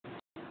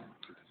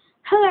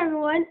Hello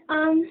everyone.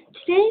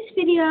 Today's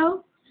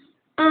video,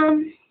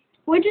 I'm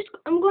going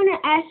to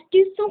ask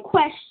you some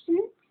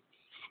questions,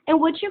 and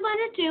what you're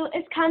going to do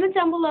is comment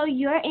down below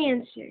your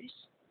answers.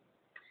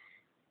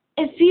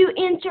 If you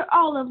answer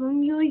all of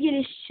them, you will get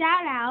a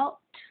shout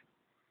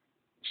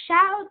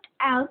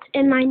out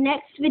in my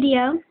next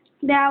video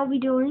that I'll be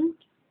doing,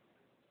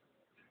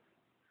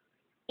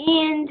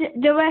 and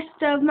the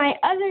rest of my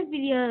other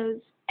videos.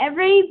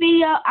 Every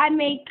video I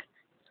make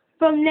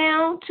from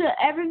now to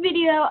every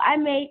video I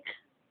make,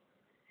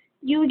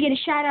 you will get a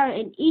shout out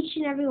in each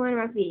and every one of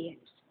my videos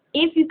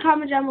if you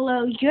comment down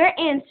below your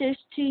answers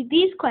to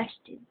these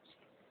questions.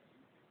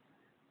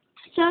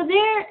 So I'm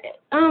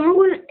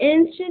going to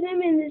answer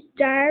them in this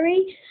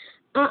diary.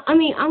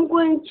 I'm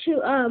going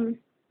to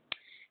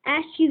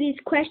ask you these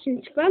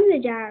questions from the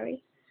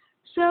diary.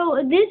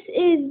 So this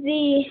is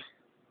the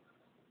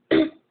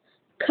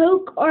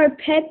Coke or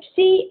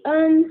Pepsi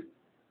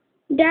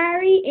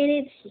diary, and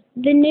it's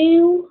the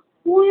new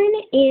one,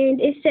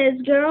 and it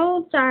says,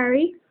 "Girl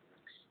diary,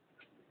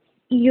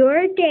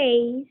 your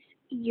days,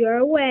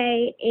 your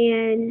way,"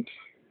 and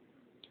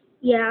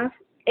yeah,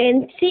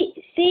 and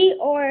C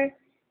or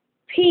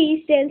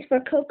P stands for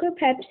Coke or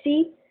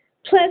Pepsi,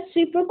 plus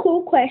super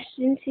cool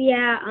questions.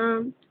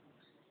 Yeah,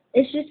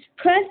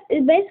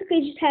 it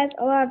basically just has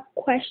a lot of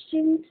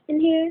questions in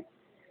here.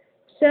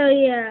 So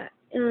yeah,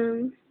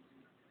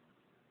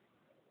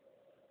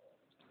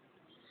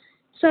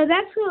 so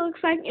that's what it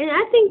looks like, and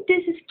I think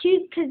this is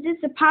cute because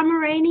it's a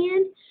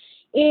Pomeranian,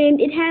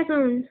 and it has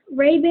on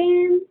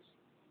Ray-Bans,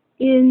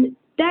 and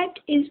that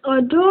is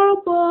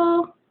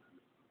adorable.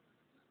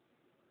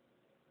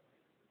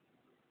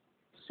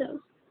 So,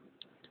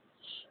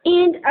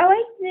 and I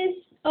like this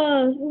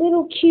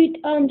little cute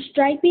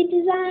stripey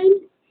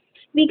design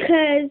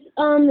because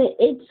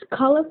it's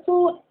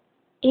colorful,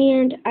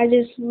 and I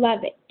just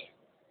love it.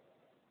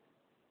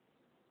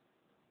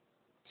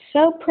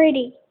 So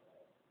pretty.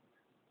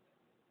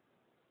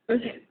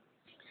 Okay,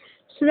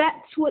 so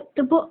that's what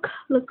the book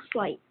looks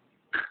like.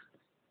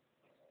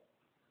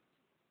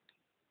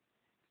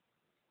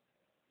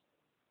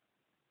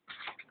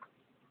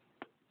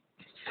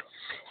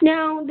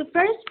 Now, the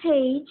first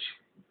page,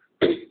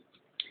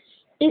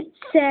 it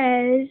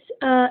says,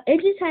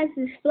 it just has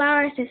this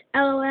flower, it says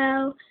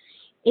LOL,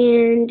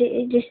 and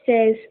it just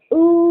says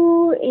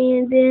ooh,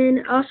 and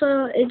then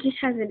also it just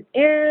has an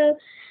arrow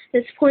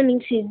that's pointing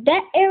to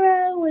that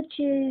arrow, which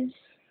is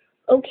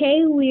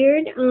okay,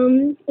 weird.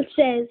 It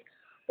says,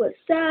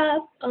 what's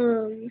up,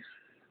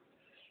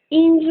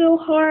 angel,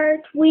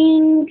 heart,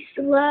 wings,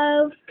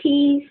 love,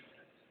 peace,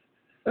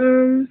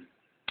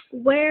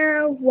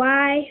 where,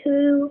 why,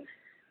 who,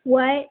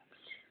 what,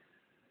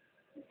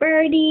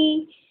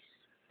 birdie,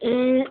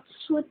 and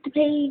that's what the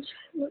page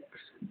looks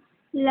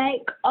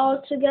like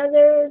all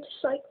together,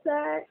 just like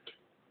that.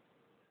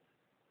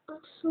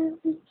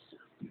 Awesome.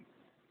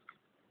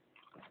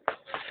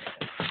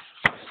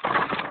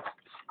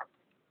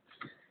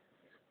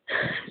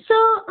 So,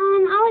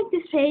 I like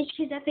this page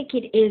because I think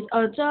it is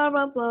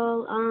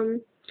adorable.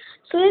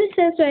 So it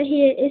says right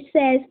here, it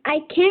says,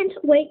 "I can't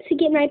wait to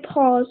get my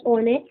paws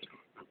on it."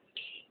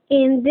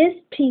 And this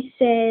piece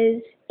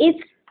says,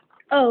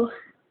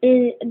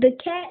 and the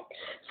cat,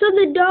 so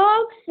the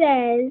dog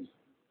says,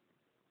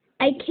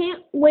 "I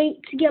can't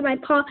wait to get my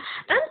paw."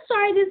 I'm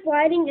sorry this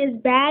lighting is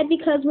bad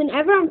because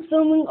whenever I'm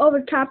filming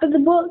over top of the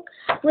book,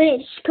 when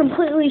it's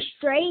completely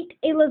straight,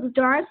 it looks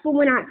dark, but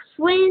when I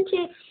slant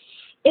it,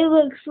 it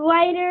looks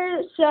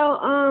lighter. So,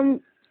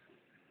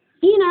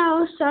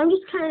 so I'm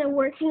just kind of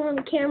working on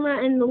the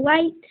camera, and the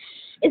light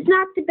is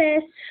not the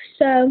best.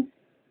 So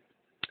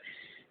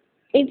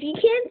if you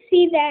can't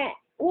see that,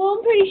 well,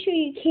 I'm pretty sure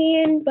you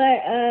can,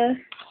 but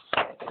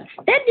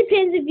that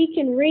depends if you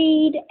can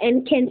read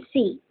and can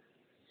see.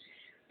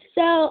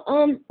 So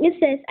it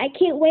says, "I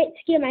can't wait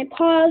to get my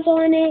paws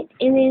on it,"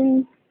 and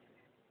then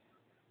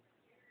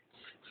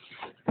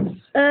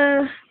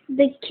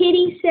the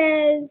kitty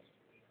says,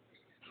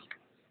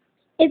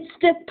 "It's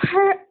the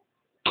perfect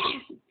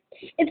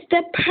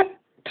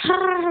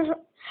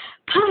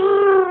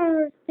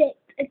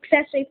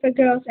accessory for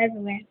girls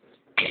everywhere."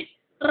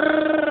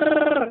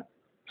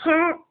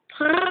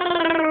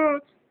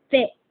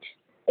 Perfect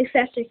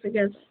accessory for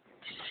girls.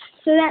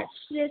 So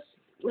that's just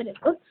what it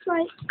looks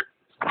like.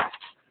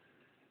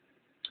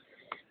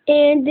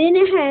 And then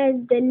it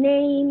has the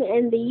name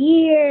and the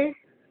year.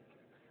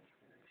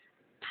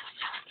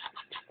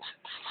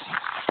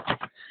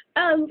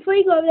 Before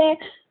you go over there,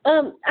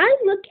 I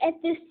look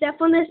at this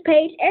stuff on this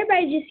page.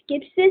 Everybody just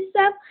skips this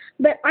stuff,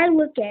 but I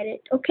look at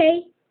it,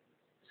 okay?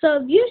 So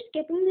if you're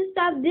skipping this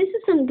stuff, this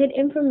is some good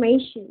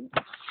information.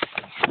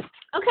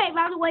 Okay,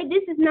 by the way,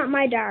 this is not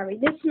my diary.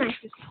 This is my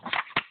sister's.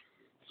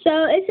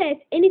 So it says,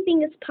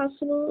 "Anything is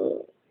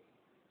possible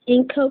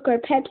in Coke or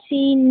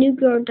Pepsi, New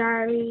Girl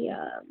Diary,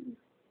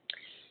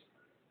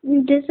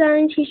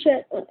 design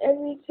t-shirt on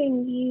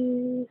everything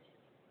you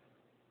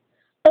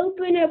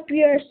open up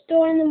your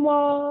store in the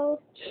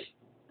mall,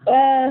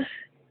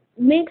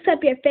 mix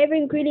up your favorite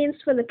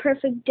ingredients for the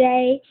perfect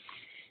day,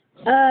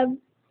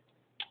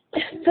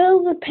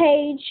 fill the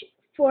page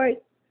for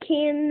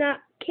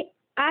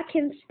I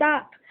can't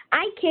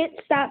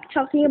stop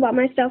talking about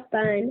myself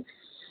fun.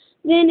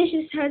 Then it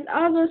just has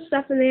all those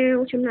stuff in there,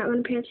 which I'm not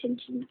going to pay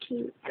attention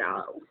to at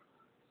all.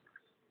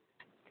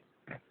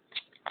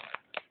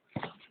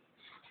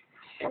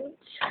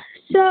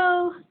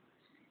 So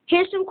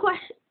here's some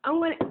questions.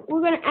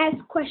 We're gonna ask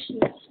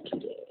questions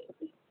today.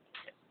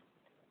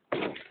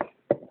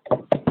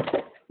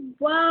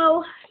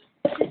 Whoa,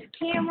 this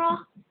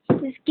camera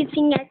is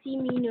getting at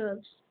me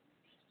nerves.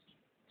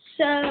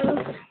 So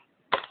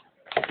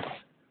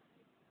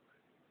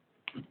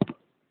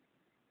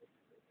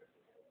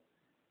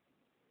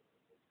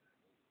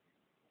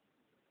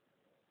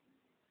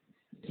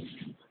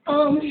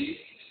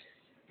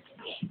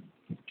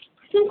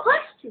some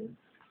questions.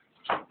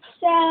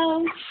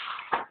 So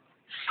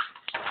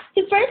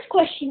the first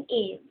question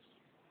is,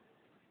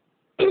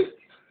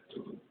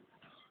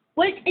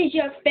 what is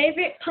your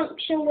favorite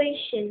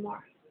punctuation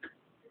mark?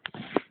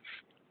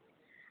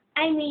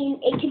 I mean,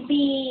 it could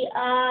be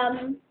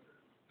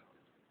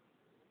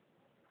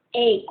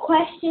a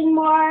question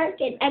mark,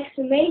 an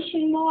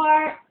exclamation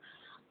mark,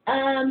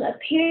 a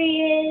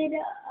period.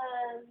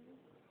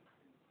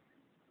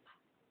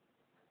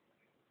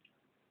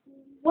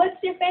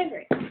 What's your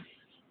favorite?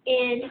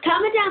 And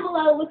comment down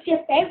below what's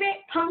your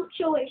favorite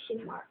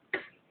punctuation mark.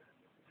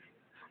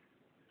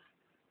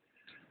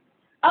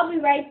 I'll be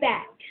right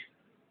back.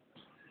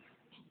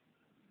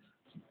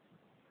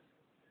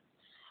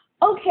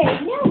 Okay,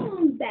 now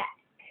I'm back.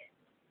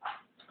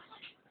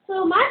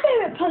 So my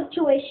favorite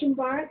punctuation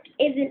mark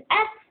is an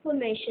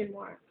exclamation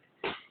mark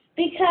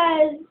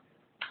because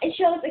it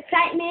shows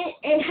excitement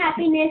and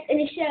happiness, and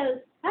it shows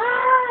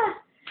ah.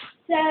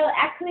 So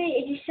actually,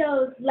 it just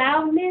shows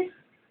loudness.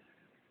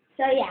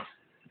 So yeah.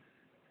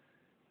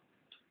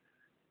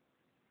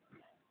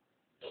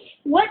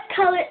 What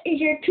color is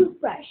your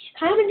toothbrush?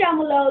 Comment down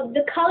below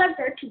the color of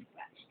your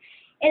toothbrush.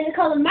 And the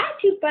color of my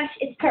toothbrush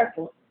is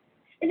purple.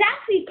 It's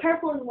actually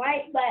purple and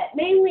white, but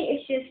mainly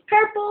it's just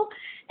purple,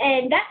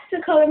 and that's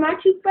the color of my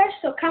toothbrush.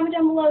 So comment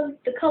down below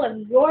the color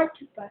of your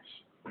toothbrush.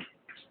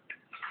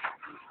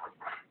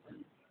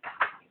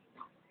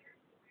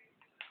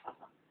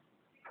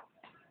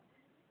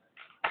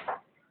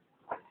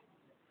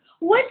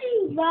 What do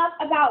you love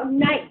about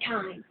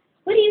nighttime?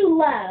 What do you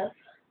love?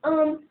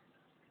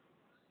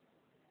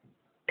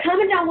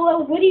 Comment down below,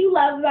 what do you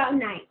love about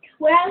night?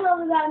 What I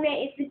love about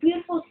night is the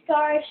beautiful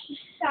stars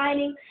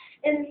shining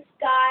in the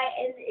sky,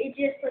 and it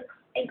just looks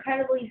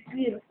incredibly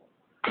beautiful.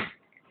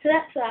 So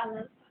that's what I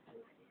love.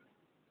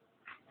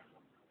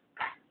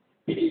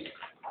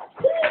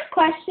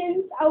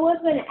 Questions I was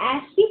going to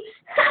ask you.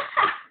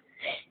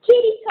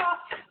 Kitty talk.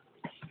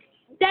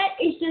 That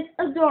is just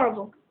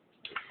adorable.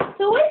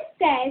 So it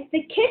says,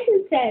 the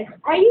kitten says,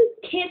 "Are you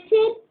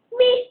kissing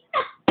me?"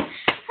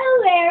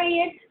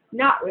 Hilarious.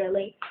 Not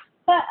really.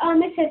 But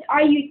it says,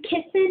 "Are you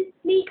kissing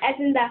me?" as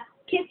in the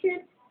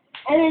kitten.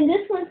 And then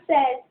this one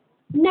says,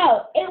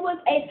 "No, it was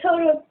a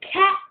total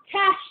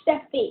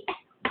catastrophe."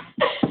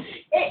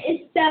 It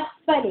is so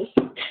funny.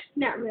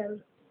 Not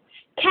really.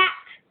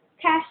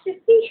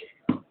 Catastrophe?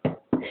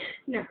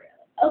 Not really.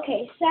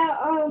 Okay,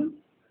 so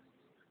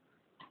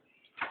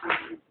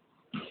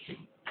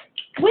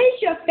what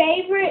is your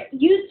favorite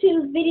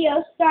YouTube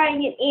video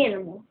starring an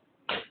animal?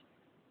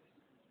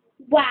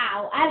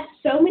 Wow, I have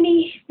so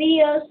many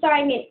videos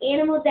starring an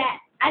animal that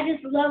I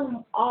just love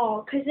them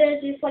all because they're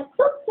just like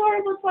so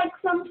adorable. It's like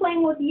some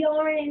playing with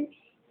yarn and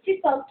it's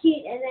just so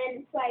cute, and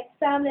then it's like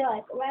some they're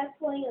like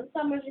wrestling, and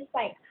some are just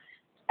like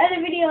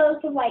other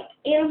videos of like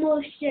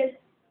animals just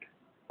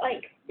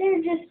like they're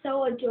just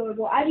so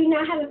adorable. I do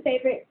not have a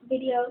favorite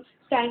video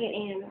starring an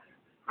animal.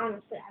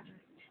 Honestly, I don't.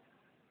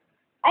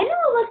 I know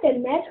I look a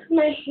mess because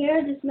my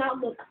hair does not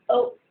look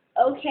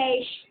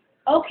okay.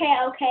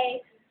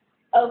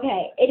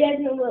 It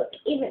doesn't look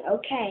even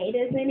okay. It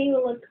doesn't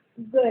even look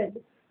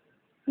good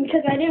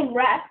because I didn't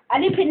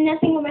put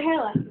nothing on my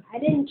hair last night. I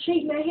didn't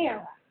treat my hair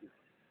last night.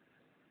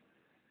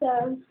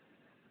 So,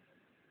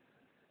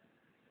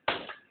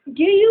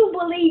 do you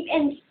believe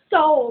in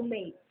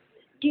soulmates?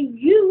 Do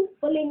you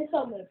believe in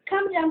soulmates?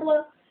 Comment down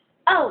below.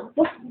 Oh,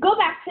 go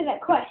back to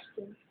that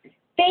question.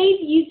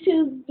 Favorite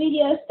YouTube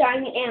video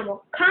starring an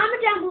animal.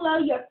 Comment down below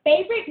your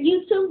favorite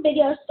YouTube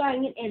video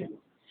starring an animal.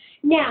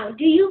 Now,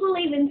 do you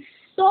believe in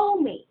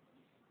soulmates?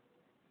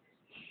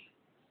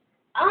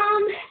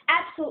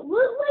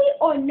 Absolutely,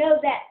 or no,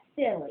 that's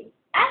silly.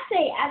 I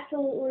say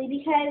absolutely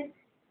because,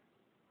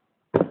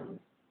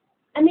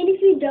 I mean,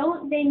 if you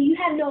don't, then you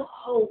have no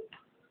hope.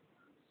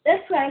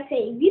 That's what I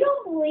say. If you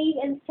don't believe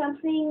in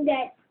something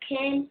that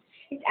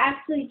is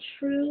actually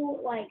true,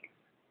 like,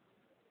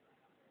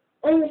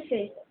 let me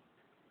say,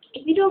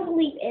 if you don't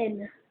believe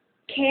in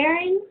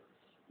caring,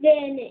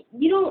 then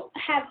you don't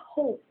have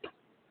hope.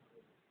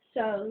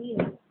 So, you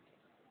know.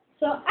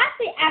 So, I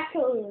say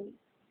absolutely.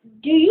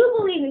 Do you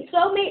believe in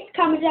soulmates?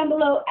 Comment down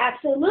below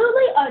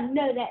absolutely or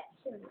no, that's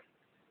silly.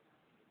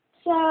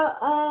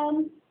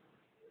 So,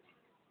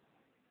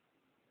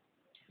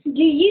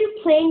 do you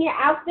plan your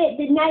outfit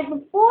the night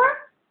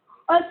before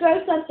or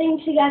throw something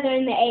together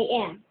in the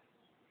AM.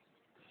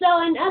 So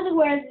in other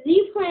words, did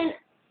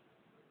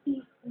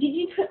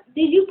you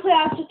put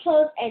out your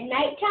clothes at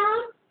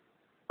nighttime,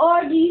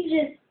 or do you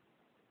just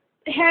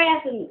hurry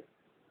up and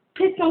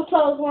put some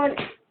clothes on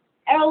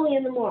early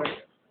in the morning?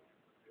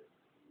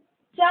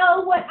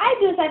 So what I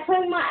do is I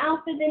plan my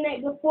outfit the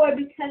night before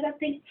because I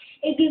think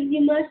it gives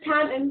you much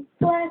time, and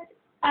plus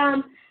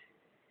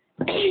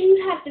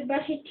you have to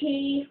brush your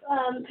teeth,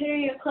 put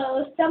on your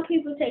clothes. Some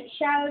people take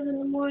showers in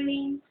the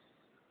morning,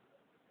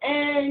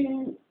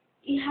 and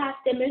you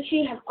have to make sure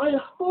you have all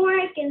your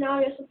homework and all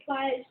your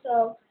supplies.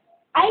 So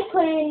I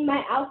plan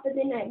my outfit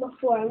the night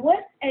before,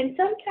 and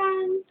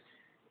sometimes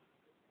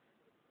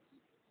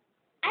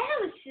I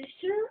have a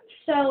sister,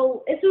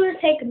 so it's going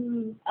to take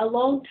a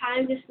long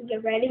time just to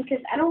get ready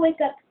because I don't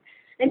wake up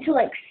until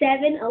like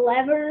 7,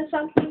 11 or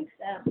something.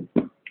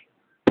 So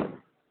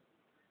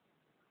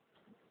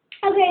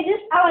okay,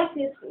 I like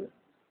this one.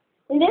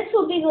 And this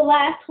will be the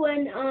last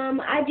one.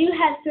 I do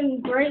have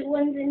some great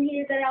ones in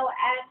here that I will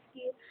ask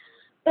you,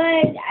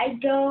 but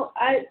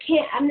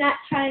I'm not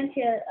trying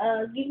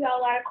to give you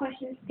a lot of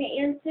questions to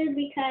answer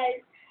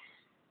because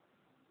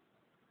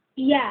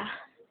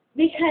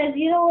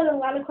you don't want a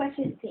lot of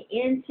questions to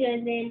answer,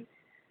 and then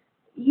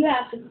you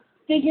have to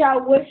figure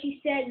out what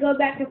she said, go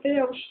back and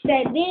figure out what she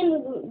said,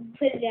 then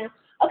put it down.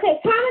 Okay,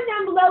 comment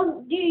down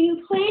below, do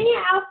you plan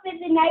your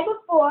outfit the night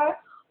before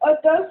or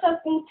throw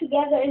something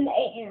together in the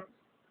AM?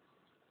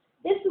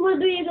 This will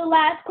be the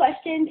last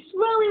question.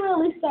 Really,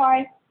 really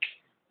sorry.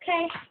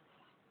 Okay,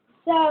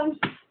 so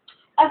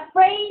a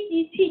phrase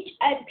you teach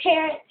a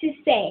parent to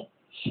say.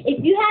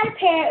 If you had a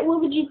parent, what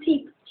would you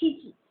teach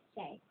it to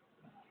say?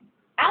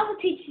 I would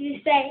teach you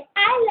to say,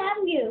 I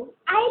love you.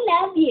 I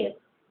love you.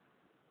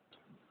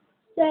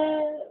 So,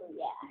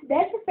 yeah,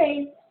 that's a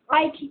phrase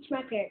I teach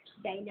my parents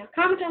to say. Now,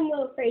 comment down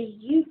below a phrase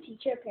you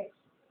teach your parents.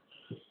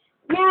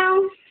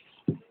 Now,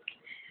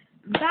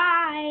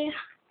 bye.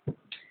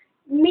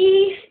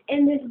 Me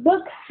and this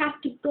book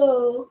have to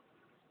go.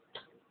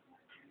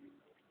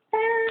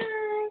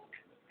 Bye.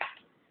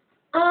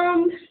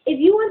 If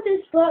you want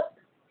this book,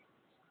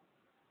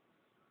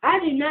 I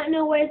do not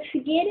know where to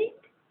get it.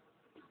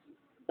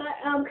 But,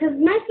 because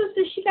my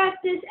sister, she got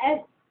this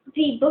at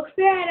the book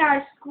fair at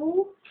our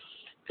school,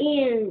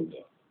 and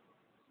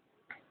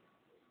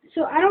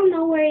so I don't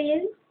know where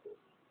it is.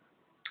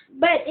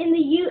 But in the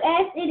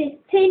U.S., it is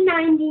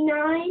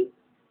 $10.99.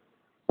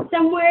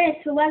 Somewhere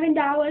it's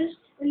 $11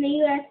 in the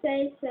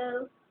USA,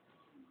 so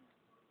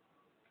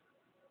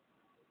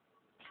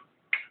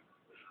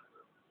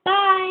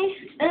bye.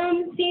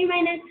 See you in my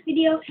next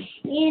video,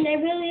 and I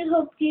really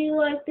hope you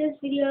like this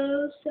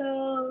video,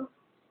 so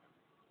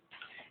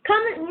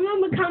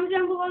remember, comment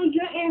down below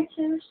your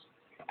answers.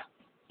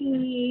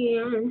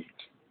 And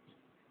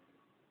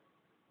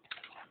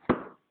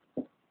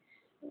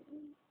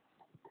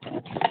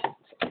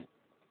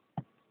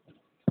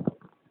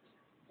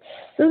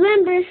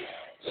remember,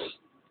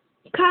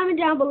 comment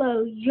down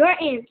below your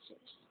answers.